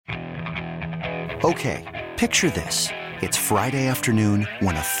Okay, picture this. It's Friday afternoon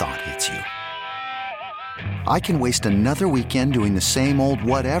when a thought hits you. I can waste another weekend doing the same old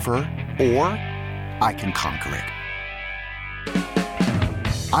whatever, or I can conquer it.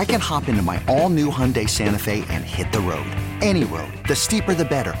 I can hop into my all-new Hyundai Santa Fe and hit the road. Any road. The steeper, the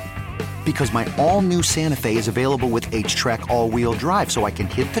better. Because my all-new Santa Fe is available with H-Track all-wheel drive, so I can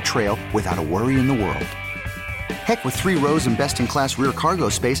hit the trail without a worry in the world. Heck, with 3 rows and best-in-class rear cargo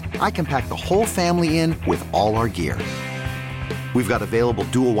space, I can pack the whole family in with all our gear. We've got available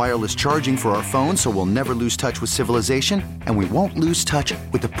dual wireless charging for our phones, so we'll never lose touch with civilization, and we won't lose touch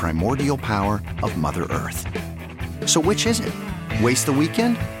with the primordial power of Mother Earth. So which is it? Waste the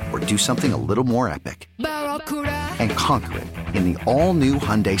weekend or do something a little more epic? And conquer it in the all-new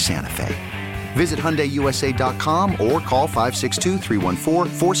Hyundai Santa Fe. Visit HyundaiUSA.com or call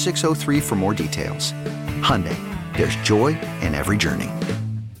 562-314-4603 for more details. Hyundai, there's joy in every journey.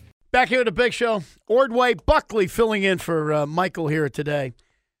 Back here at the Big Show, Ordway Buckley filling in for Michael here today.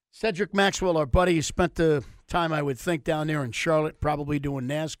 Cedric Maxwell, our buddy, who spent the time, I would think, down there in Charlotte, probably doing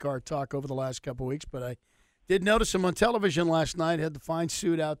NASCAR talk over the last couple of weeks. But I did notice him on television last night. Had the fine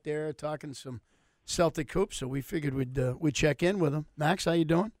suit out there talking some Celtic hoops, so we figured we'd check in with him. Max, how you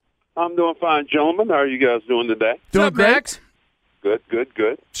doing? I'm doing fine, gentlemen. How are you guys doing today? Doing What's up, great. Max? Good.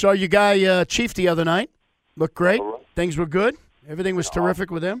 Saw your guy Chief the other night. Looked great. All right. Things were good. Everything was terrific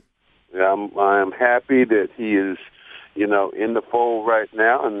with him. Yeah, I'm happy that he is, in the fold right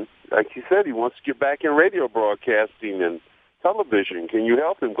now. And like he said, he wants to get back in radio broadcasting and television. Can you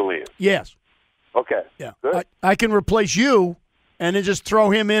help him, Glenn? Yes. Okay. Yeah. Good. I can replace you and then just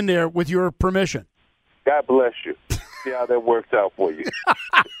throw him in there with your permission. God bless you. See how that works out for you.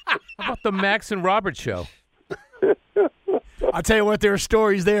 How about the Max and Robert show? I'll tell you what, there are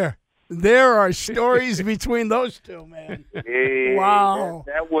stories there. There are stories between those two, man. Hey, Wow.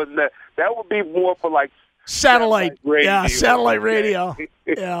 That would be more for like Satellite radio. Yeah, satellite radio.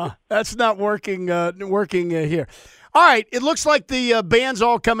 Yeah, that's not working here. All right, it looks like the band's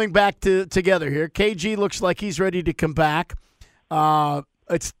all coming back together here. KG looks like he's ready to come back.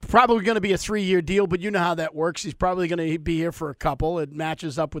 It's probably going to be a 3-year deal, but you know how that works. He's probably going to be here for a couple. It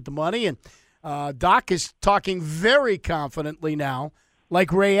matches up with the money. And Doc is talking very confidently now,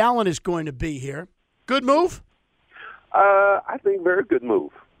 like Ray Allen is going to be here. Good move? I think very good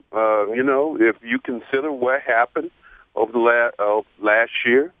move. If you consider what happened over the last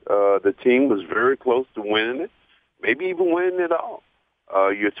year, the team was very close to winning it, maybe even winning it all.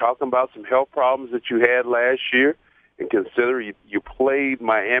 You're talking about some health problems that you had last year, and consider you played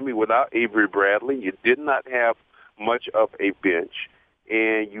Miami without Avery Bradley. You did not have much of a bench,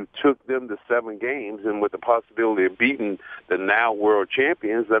 and you took them to 7 games, and with the possibility of beating the now world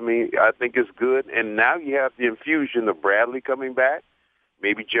champions, I think it's good. And now you have the infusion of Bradley coming back,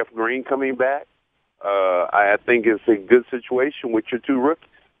 maybe Jeff Green coming back. I think it's a good situation with your 2 rookies.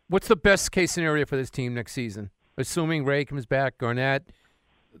 What's the best case scenario for this team next season? Assuming Ray comes back, Garnett,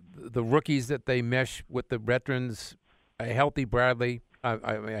 the rookies that they mesh with the veterans, a healthy Bradley,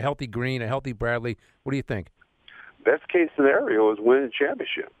 a healthy Green, a healthy Bradley. What do you think? Best case scenario is winning a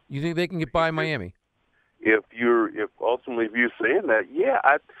championship. You think they can get by Miami? If you're saying that, yeah,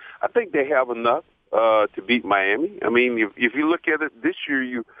 I think they have enough to beat Miami. I mean, if you look at it this year,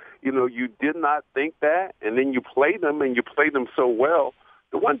 you did not think that, and then you played them, and you played them so well.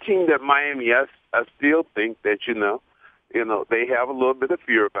 The one team that Miami, I still think that they have a little bit of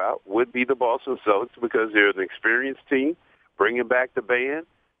fear about would be the Boston Celtics, because they're an experienced team, bringing back the band,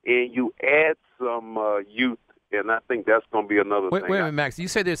 and you add some youth, and I think that's going to be another thing. Wait a minute, Max. You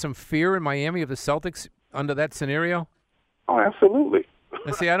say there's some fear in Miami of the Celtics under that scenario? Oh, absolutely.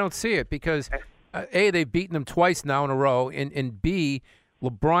 And see, I don't see it because, A, they've beaten them twice now in a row, and B,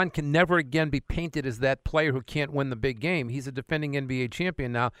 LeBron can never again be painted as that player who can't win the big game. He's a defending NBA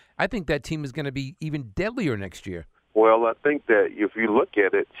champion now. I think that team is going to be even deadlier next year. Well, I think that if you look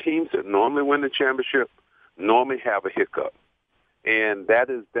at it, teams that normally win the championship normally have a hiccup, and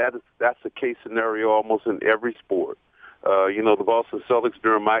that's a case scenario almost in every sport. The Boston Celtics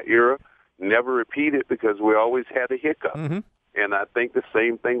during my era never repeated because we always had a hiccup. Mm-hmm. And I think the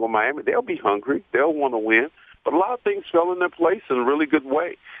same thing with Miami. They'll be hungry. They'll want to win. But a lot of things fell in their place in a really good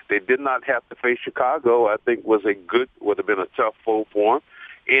way. They did not have to face Chicago. I think would have been a tough foe for them.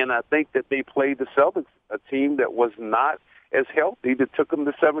 And I think that they played the Celtics, a team that was not as healthy, that took them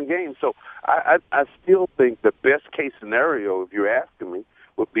to 7 games. So I still think the best case scenario, if you're asking me,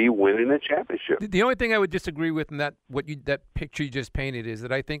 would be winning a championship. The only thing I would disagree with in that picture you just painted is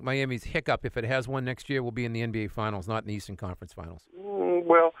that I think Miami's hiccup, if it has one next year, will be in the NBA Finals, not in the Eastern Conference Finals.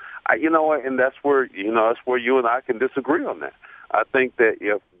 Well, and that's where you and I can disagree on that. I think that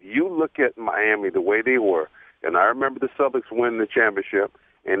if you look at Miami the way they were, and I remember the Celtics winning the championship,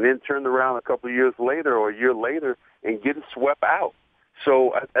 and then turned around a couple of years later or a year later and getting swept out.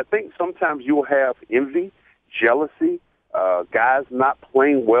 So I think sometimes you'll have envy, jealousy, guys not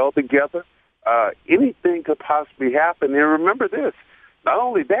playing well together. Anything could possibly happen. And remember this, not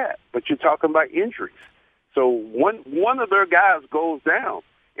only that, but you're talking about injuries. So one of their guys goes down,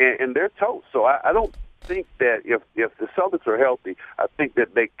 and they're toast. So I don't think that if the Celtics are healthy, I think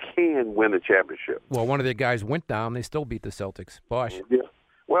that they can win a championship. Well, one of their guys went down. They still beat the Celtics. Bosh. Yeah.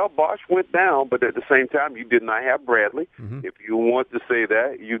 Well, Bosh went down, but at the same time, you did not have Bradley. Mm-hmm. If you want to say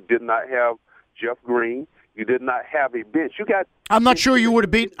that, you did not have Jeff Green. You did not have a bench. You got. I'm not sure you would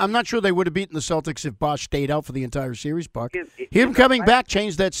have beat. I'm not sure they would have beaten the Celtics if Bosh stayed out for the entire series. Buck, him coming back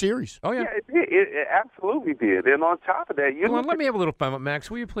changed that series. Oh yeah, it absolutely did. And on top of that, let me have a little fun with Max.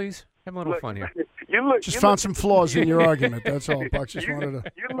 Will you please have a little fun here? Found some flaws in your argument. That's all, Buck. Just wanted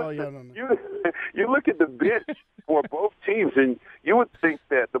to. You look at the bench for both teams, and you would think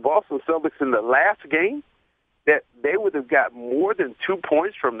that the Boston Celtics in the last game, that they would have got more than 2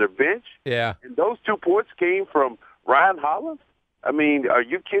 points from their bench. Yeah. And those 2 points came from Ryan Hollins. I mean, are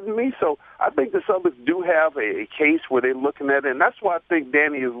you kidding me? So I think the Celtics do have a case where they're looking at it, and that's why I think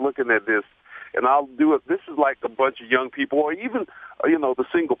Danny is looking at this. And I'll do it. This is like a bunch of young people, or even, the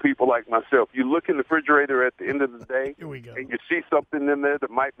single people like myself. You look in the refrigerator at the end of the day, Here we go. and you see something in there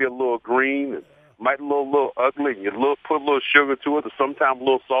that might be a little green and might be a little ugly, and you put a little sugar to it or sometimes a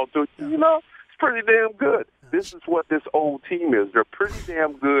little salt to it. It's pretty damn good. This is what this old team is. They're pretty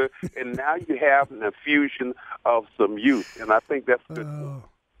damn good, and now you have an infusion of some youth, and I think that's good.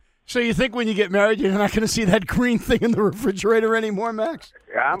 So you think when you get married, you're not going to see that green thing in the refrigerator anymore, Max?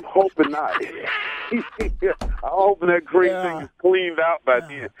 I'm hoping not. I'm hoping that green thing is cleaned out by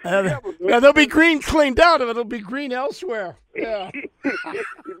then. There'll be green cleaned out of it. It'll be green elsewhere. Yeah. If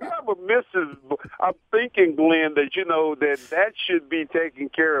you have a missus, I'm thinking, Glenn, that that should be taken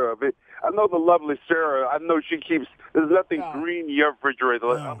care of. I know the lovely Sarah. I know she keeps. There's nothing green in your refrigerator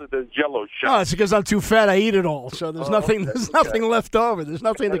other than Jell-O shots. Oh, it's because I'm too fat. I eat it all, so there's nothing. There's nothing left over. There's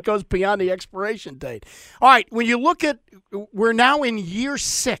nothing that goes beyond the expiration date. All right. When you look at, we're now in year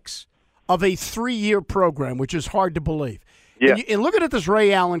 6 of a 3-year program, which is hard to believe. Yeah. And looking at this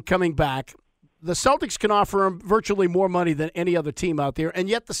Ray Allen coming back, the Celtics can offer him virtually more money than any other team out there, and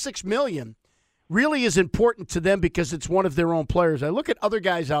yet the $6 million really is important to them because it's one of their own players. I look at other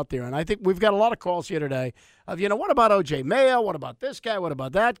guys out there, and I think we've got a lot of calls here today of, what about O.J. Mayo? What about this guy? What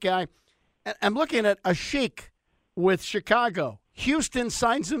about that guy? And I'm looking at a Sheik with Chicago. Houston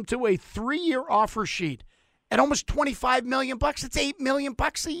signs him to a 3-year offer sheet at almost $25 million. It's $8 million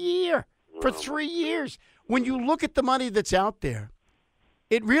a year for 3 years. When you look at the money that's out there,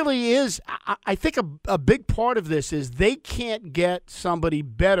 it really is. I think a big part of this is they can't get somebody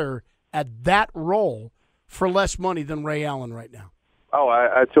better at that role for less money than Ray Allen right now. Oh,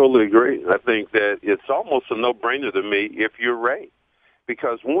 I totally agree. I think that it's almost a no-brainer to me if you're Ray.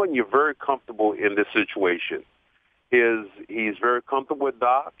 Because, one, you're very comfortable in this situation. He's very comfortable with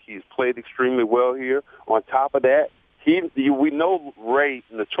Doc. He's played extremely well here. On top of that, we know Ray,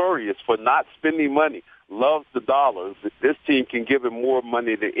 notorious for not spending money, loves the dollars. This team can give him more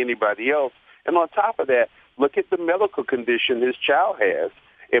money than anybody else. And on top of that, look at the medical condition his child has,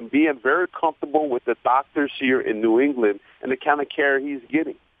 and being very comfortable with the doctors here in New England and the kind of care he's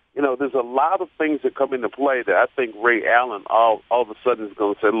getting. There's a lot of things that come into play that I think Ray Allen all of a sudden is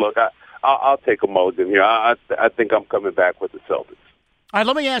going to say, look, I'll take a mulligan here. I think I'm coming back with the Celtics. All right,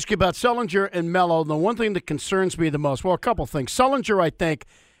 let me ask you about Sullinger and Melo. The one thing that concerns me the most, well, a couple things. Sullinger, I think,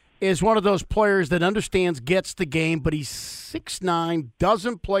 is one of those players that understands, gets the game, but he's 6'9",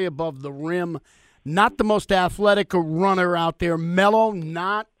 doesn't play above the rim, not the most athletic runner out there. Melo,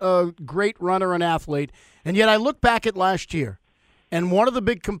 not a great runner and athlete. And yet I look back at last year, and one of the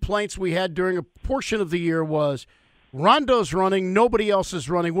big complaints we had during a portion of the year was Rondo's running, nobody else is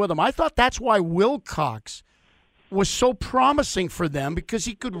running with him. I thought that's why Wilcox was so promising for them, because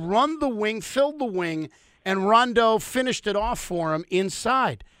he could run the wing, fill the wing, and Rondo finished it off for him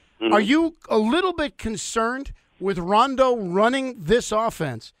inside. Mm-hmm. Are you a little bit concerned with Rondo running this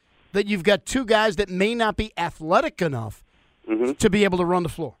offense that you've got two guys that may not be athletic enough to be able to run the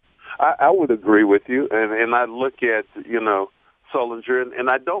floor? I would agree with you, and I look at, Sullinger, and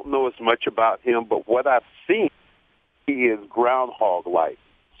I don't know as much about him, but what I've seen, he is groundhog-like.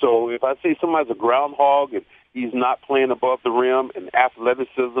 So if I see somebody's a groundhog and he's not playing above the rim and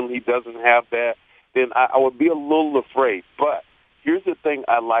athleticism, he doesn't have that, then I would be a little afraid. But here's the thing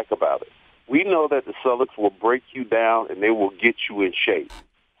I like about it. We know that the Celtics will break you down and they will get you in shape.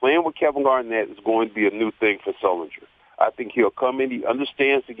 Playing with Kevin Garnett is going to be a new thing for Sullinger. I think he'll come in. He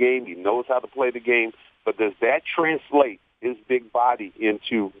understands the game. He knows how to play the game. But does that translate his big body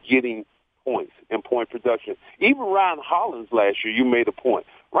into getting points and point production? Even Ryan Hollins last year, you made a point.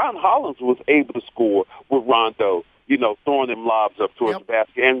 Ryan Hollins was able to score with Rondo, throwing them lobs up towards the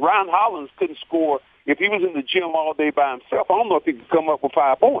basket. And Ryan Hollins couldn't score if he was in the gym all day by himself. I don't know if he could come up with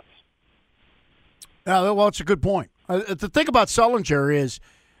 5 points. Well, it's a good point. The thing about Sullinger is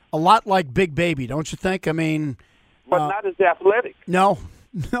a lot like Big Baby, don't you think? I mean, but not as athletic. No.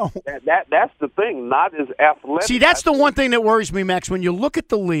 That's the thing. Not as athletic. See, that's the one thing that worries me, Max. When you look at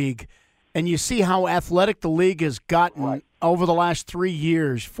the league and you see how athletic the league has gotten over the last 4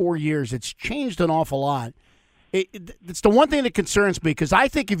 years, it's changed an awful lot. It's the one thing that concerns me, because I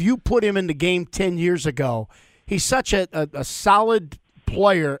think if you put him in the game 10 years ago, he's such a solid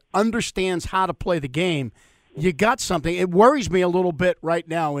player, understands how to play the game. You got something. It worries me a little bit right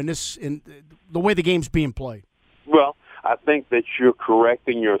now in the way the game's being played. Well, I think that you're correct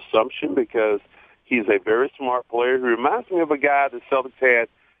in your assumption, because he's a very smart player. He reminds me of a guy the Celtics had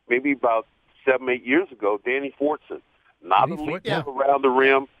maybe about 7-8 years ago, Danny Fortson. Not elite around the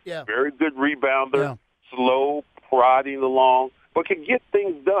rim, very good rebounder, slow, prodding along, but can get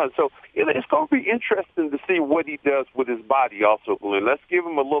things done. So it's going to be interesting to see what he does with his body also, Glenn. Let's give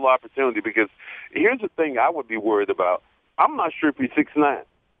him a little opportunity, because here's the thing I would be worried about. I'm not sure if he's 6'9".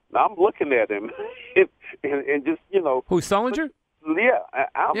 Now, I'm looking at him and just, Who's Sullinger? Yeah.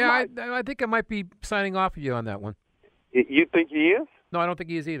 I think I might be signing off of you on that one. You think he is? No, I don't think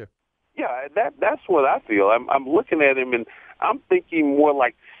he is either. Yeah, that's what I feel. I'm looking at him, and I'm thinking more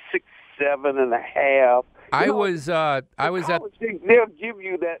like 6'7.5". I was at. They'll give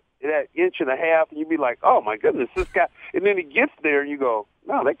you that inch and a half, and you'd be like, "Oh my goodness, this guy!" And then he gets there, and you go,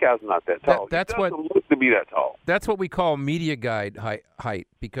 "No, that guy's not that tall. He doesn't look to be that tall." That's what we call media guide height,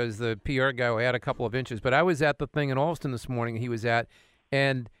 because the PR guy will add a couple of inches. But I was at the thing in Alston this morning. He was at,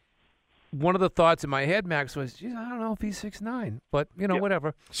 and one of the thoughts in my head, Max, was, geez, I don't know if he's 6'9", but,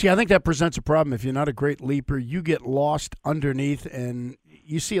 whatever. See, I think that presents a problem. If you're not a great leaper, you get lost underneath, and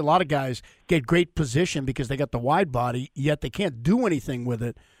you see a lot of guys get great position because they got the wide body, yet they can't do anything with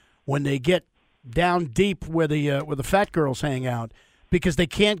it when they get down deep where the fat girls hang out, because they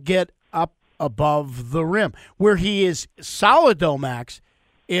can't get up above the rim. Where he is solid, though, Max,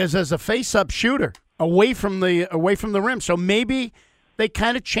 is as a face-up shooter away from the rim. So maybe they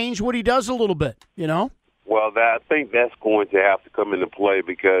kind of change what he does a little bit, Well, I think that's going to have to come into play,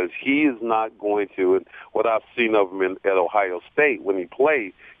 because he is not going to, and what I've seen of him at Ohio State, when he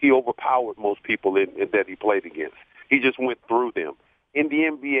played, he overpowered most people that he played against. He just went through them. In the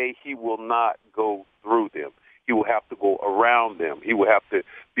NBA, he will not go through them. He will have to go around them. He will have to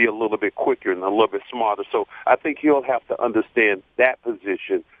be a little bit quicker and a little bit smarter. So I think he'll have to understand that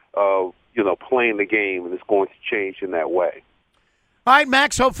position of, playing the game, and it's going to change in that way. All right,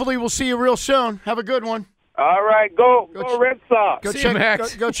 Max, hopefully we'll see you real soon. Have a good one. All right, go Red Sox.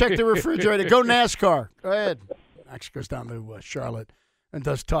 Go check the refrigerator. Go NASCAR. Go ahead. Max goes down to Charlotte and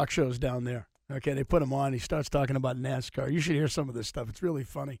does talk shows down there. Okay, they put him on. He starts talking about NASCAR. You should hear some of this stuff. It's really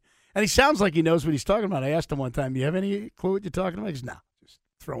funny. And he sounds like he knows what he's talking about. I asked him one time, you have any clue what you're talking about? He goes, no, just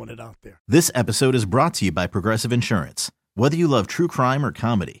throwing it out there. This episode is brought to you by Progressive Insurance. Whether you love true crime or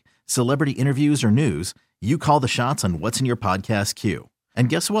comedy, celebrity interviews or news, you call the shots on what's in your podcast queue. And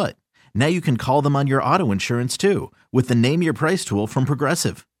guess what? Now you can call them on your auto insurance too, with the Name Your Price tool from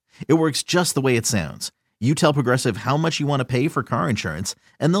Progressive. It works just the way it sounds. You tell Progressive how much you want to pay for car insurance,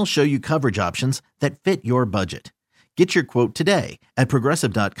 and they'll show you coverage options that fit your budget. Get your quote today at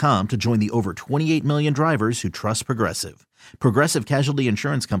Progressive.com to join the over 28 million drivers who trust Progressive. Progressive Casualty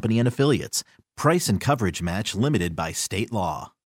Insurance Company and Affiliates. Price and coverage match limited by state law.